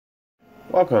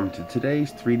Welcome to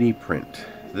today's 3D print.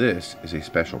 This is a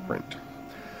special print.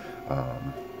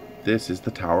 This is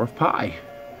the Tower of Pi.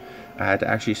 I had to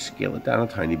actually scale it down a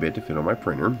tiny bit to fit on my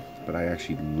printer, but I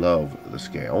actually love the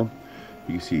scale.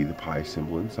 You can see the Pi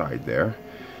symbol inside there.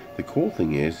 The cool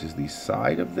thing is the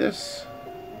side of this,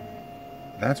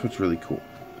 that's what's really cool.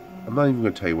 I'm not even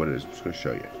going to tell you what it is, I'm just going to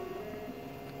show you.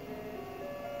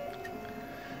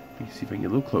 Let me see if I can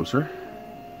get a little closer.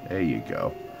 There you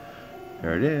go.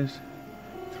 There it is.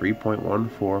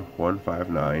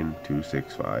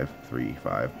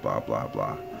 3.14159.26535 blah blah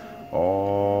blah,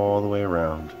 all the way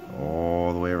around,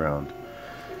 all the way around,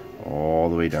 all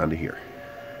the way down to here.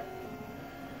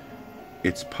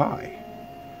 It's pi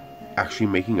actually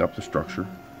making up the structure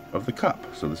of the cup.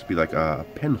 So this would be like a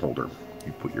pen holder.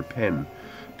 You put your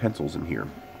pencils in here.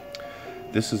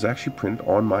 This is actually printed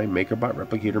on my MakerBot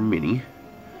Replicator Mini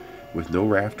with no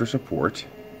rafter support.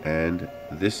 And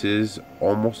this is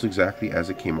almost exactly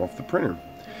as it came off the printer.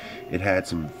 It had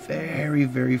some very,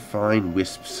 very fine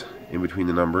wisps in between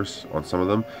the numbers on some of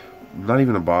them. Not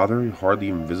even a bother, hardly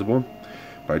even visible.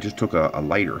 But I just took a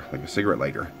lighter, like a cigarette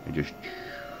lighter, and just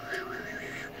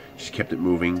kept it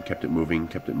moving, kept it moving,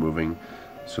 kept it moving,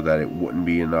 so that it wouldn't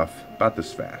be enough, about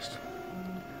this fast.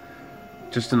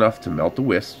 Just enough to melt the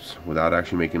wisps without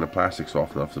actually making the plastic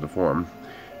soft enough to deform.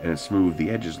 And it smoothed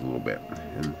the edges a little bit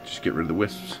and just get rid of the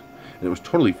wisps. And it was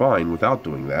totally fine without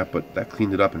doing that, but that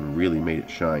cleaned it up and really made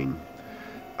it shine.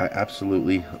 I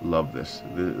absolutely love this.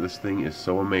 This thing is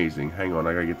so amazing. Hang on,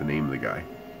 I gotta get the name of the guy.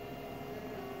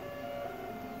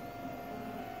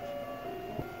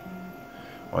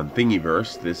 On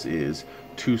Thingiverse, this is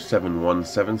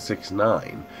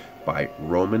 271769 by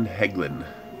Roman Heglin.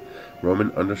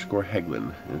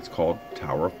 Roman_Heglin. And it's called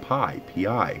Tower of Pi,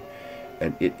 P-I.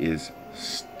 And it is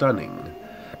stunning.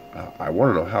 I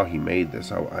want to know how he made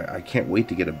this. I can't wait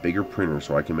to get a bigger printer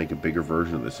so I can make a bigger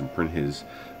version of this and print his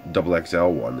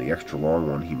XXL one, the extra long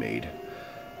one he made.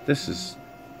 This is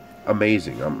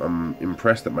amazing. I'm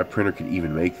impressed that my printer can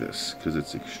even make this, because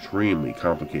it's extremely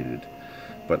complicated.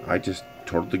 But I just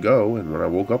told it to go, and when I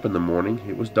woke up in the morning,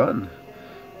 it was done.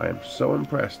 I am so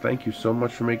impressed. Thank you so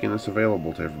much for making this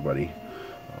available to everybody.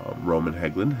 Roman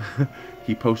Heglin.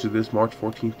 He posted this March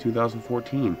 14th,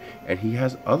 2014, and he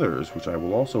has others which I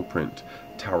will also print.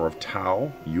 Tower of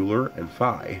Tau, Euler, and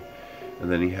Phi.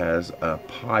 And then he has a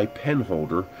Pi pen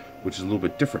holder, which is a little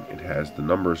bit different. It has the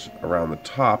numbers around the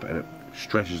top, and it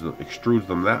stretches them, extrudes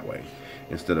them that way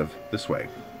instead of this way.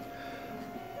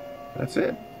 That's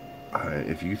it.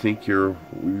 If you think you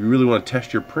really want to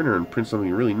test your printer and print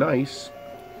something really nice,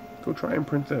 go try and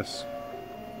print this.